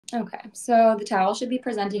Okay, so the towel should be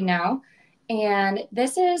presenting now. And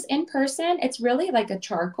this is in person. It's really like a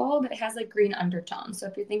charcoal, but it has like green undertones. So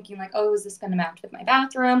if you're thinking like, oh, is this going to match with my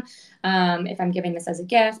bathroom? If I'm giving this as a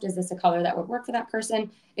gift, is this a color that would work for that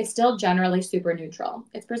person? It's still generally super neutral.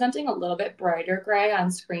 It's presenting a little bit brighter gray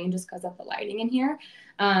on screen just because of the lighting in here.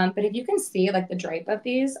 But if you can see like the drape of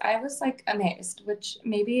these, I was like amazed, which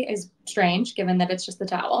maybe is strange given that it's just the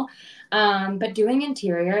towel. But doing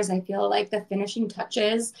interiors, I feel like the finishing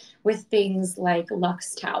touches with things like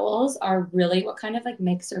luxe towels are really what kind of like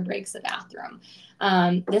makes or breaks a bathroom.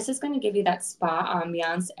 This is going to give you that spa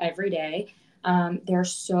ambiance every day. They're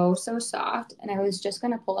so, so soft. And I was just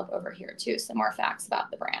going to pull up over here too, some more facts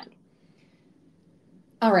about the brand.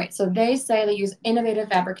 All right, so they say they use innovative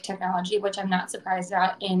fabric technology, which I'm not surprised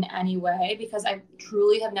at in any way because I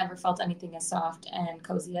truly have never felt anything as soft and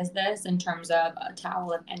cozy as this in terms of a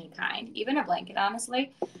towel of any kind, even a blanket,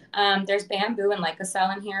 honestly. There's bamboo and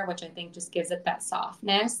lyocell in here, which I think just gives it that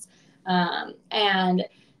softness. And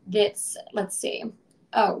it's, let's see.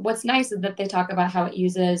 Oh, what's nice is that they talk about how it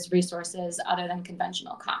uses resources other than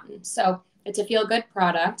conventional cotton. So it's a feel-good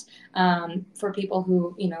product for people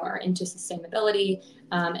who, are into sustainability,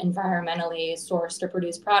 environmentally sourced or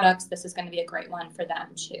produced products. This is going to be a great one for them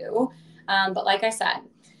too. But like I said,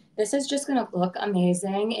 this is just going to look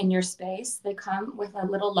amazing in your space. They come with a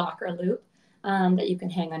little locker loop that you can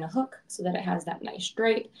hang on a hook so that it has that nice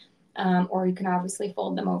drape. Or you can obviously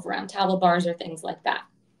fold them over on towel bars or things like that.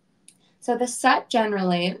 So the set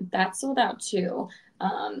generally, that's sold out too.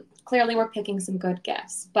 Clearly we're picking some good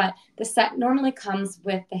gifts, but the set normally comes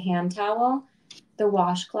with the hand towel, the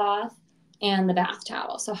washcloth, and the bath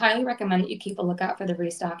towel. So highly recommend that you keep a lookout for the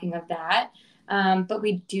restocking of that. But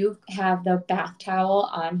we do have the bath towel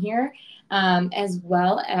on here, as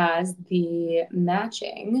well as the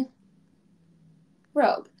matching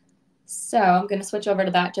robe. So I'm going to switch over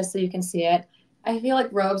to that just so you can see it. I feel like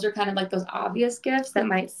robes are kind of like those obvious gifts that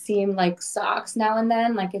might seem like socks now and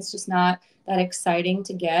then, like it's just not that exciting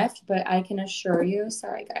to gift, but I can assure you,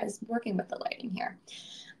 sorry guys, working with the lighting here.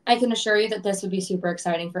 I can assure you that this would be super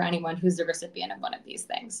exciting for anyone who's the recipient of one of these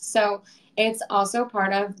things. So it's also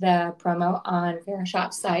part of the promo on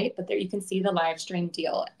Verishop's site, but there you can see the live stream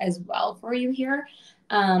deal as well for you here.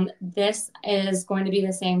 This is going to be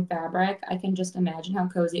the same fabric. I can just imagine how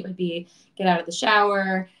cozy it would be. Get out of the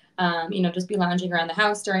shower, just be lounging around the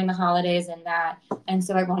house during the holidays and that. And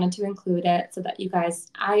so I wanted to include it so that you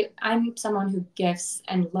guys, I'm someone who gifts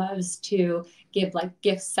and loves to give like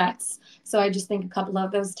gift sets. So I just think a couple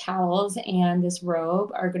of those towels and this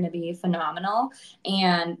robe are going to be phenomenal.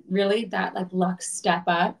 And really that like luxe step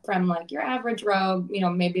up from like your average robe,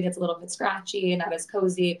 maybe that's a little bit scratchy and not as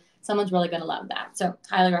cozy. Someone's really going to love that. So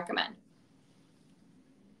highly recommend.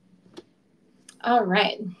 All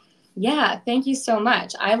right. Yeah, thank you so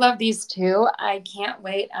much. I love these too. I can't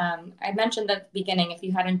wait. I mentioned at the beginning if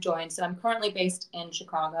you hadn't joined, so I'm currently based in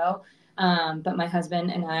Chicago, but my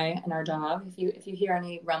husband and I and our dog, if you hear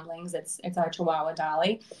any rumblings, it's our Chihuahua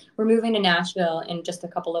Dolly. We're moving to Nashville in just a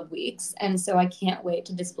couple of weeks, and so I can't wait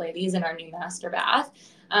to display these in our new master bath.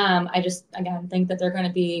 I just again think that they're going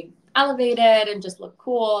to be elevated and just look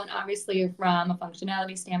cool, and obviously from a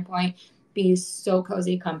functionality standpoint, be so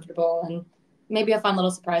cozy, comfortable, and maybe a fun little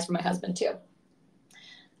surprise for my husband too.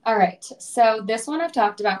 All right, so this one I've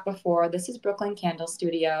talked about before. This is Brooklyn Candle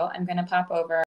Studio. I'm going to pop over